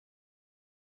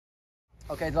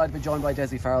Okay, delighted to be joined by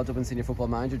Dessie Farrell, Dublin Senior Football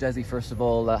manager. Dessie, first of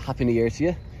all, Happy New Year to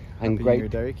you. And Happy New Year,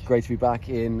 Derek. Great to be back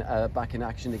in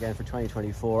action again for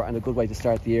 2024, and a good way to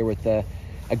start the year with a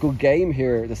good game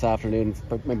here this afternoon,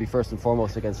 but maybe first and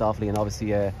foremost against Offaly, and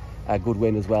obviously a good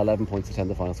win as well, 11 points to 10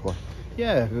 the final score.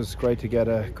 Yeah, it was great to get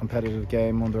a competitive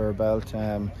game under our belt.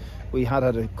 We had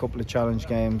a couple of challenge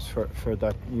games for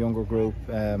that younger group,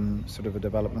 sort of a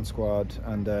development squad,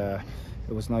 and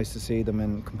it was nice to see them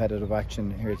in competitive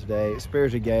action here today.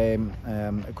 Spirited game.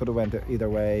 It could have went either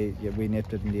way. Yeah, we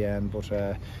nipped it in the end, but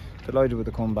delighted with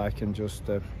the comeback and just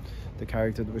the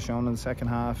character that was shown in the second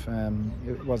half.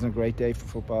 It wasn't a great day for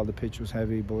football. The pitch was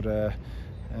heavy, but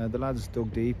the lads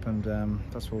dug deep, and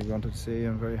that's what we wanted to see.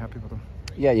 I'm very happy with them.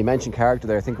 Yeah, you mentioned character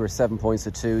there. I think we're 7 points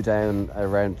to 2 down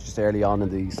around just early on in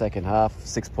the second half,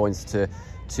 6 points to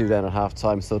 2 down at half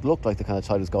time, so it looked like the kind of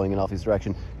tide was going in Offaly's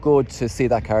direction. Good to see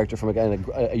that character from again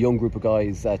a young group of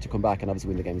guys to come back and obviously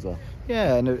win the game as well.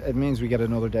 Yeah, and it means we get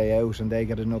another day out and they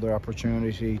get another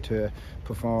opportunity to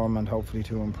perform and hopefully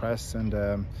to impress,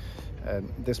 and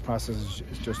this process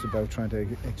is just about trying to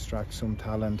extract some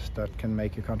talent that can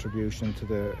make a contribution to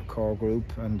the core group,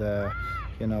 and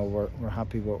you know, we're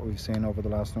happy with what we've seen over the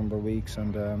last number of weeks,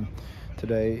 and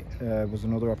today was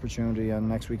another opportunity, and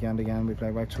next weekend again we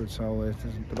play Wexford, so it's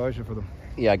delighted for them.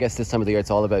 Yeah, I guess this time of the year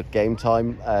it's all about game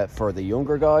time for the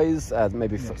younger guys,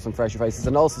 maybe for some fresher faces,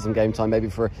 and also some game time maybe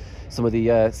for some of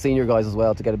the senior guys as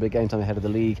well, to get a bit of game time ahead of the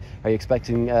league. Are you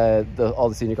expecting all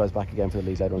the senior guys back again for the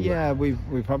league later on? Yeah, we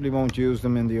probably won't use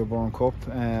them in the O'Byrne Cup.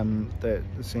 The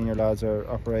senior lads are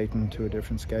operating to a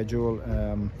different schedule.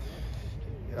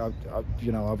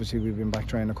 You know, obviously we've been back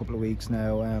training a couple of weeks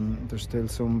now. There's still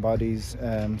some bodies,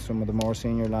 some of the more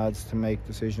senior lads, to make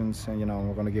decisions, and you know,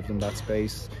 we're going to give them that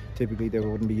space. Typically they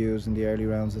wouldn't be used in the early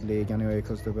rounds of the league anyway,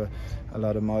 because they've a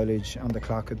lot of mileage on the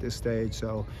clock at this stage,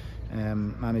 so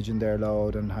managing their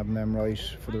load and having them right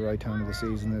for the right time of the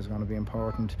season is going to be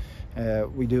important.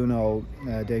 We do know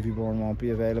Davy Bourne won't be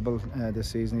available this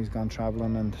season. He's gone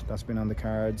travelling, and that's been on the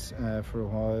cards for a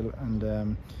while,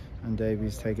 and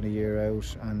Davy's taken a year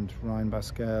out, and Ryan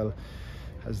Basquel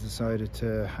has decided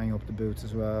to hang up the boots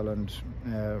as well, and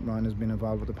Ryan has been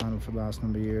involved with the panel for the last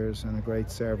number of years and a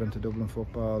great servant to Dublin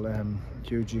football,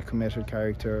 hugely committed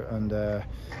character, and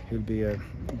he'll be a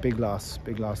big loss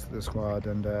to the squad,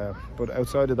 and but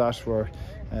outside of that we're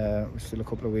still a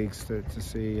couple of weeks to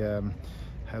see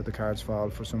how the cards fall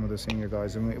for some of the senior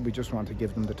guys, and we just want to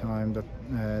give them the time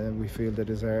that we feel they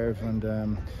deserve,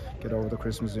 and get over the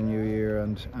Christmas and New Year,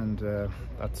 and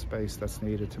that space that's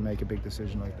needed to make a big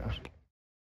decision like that.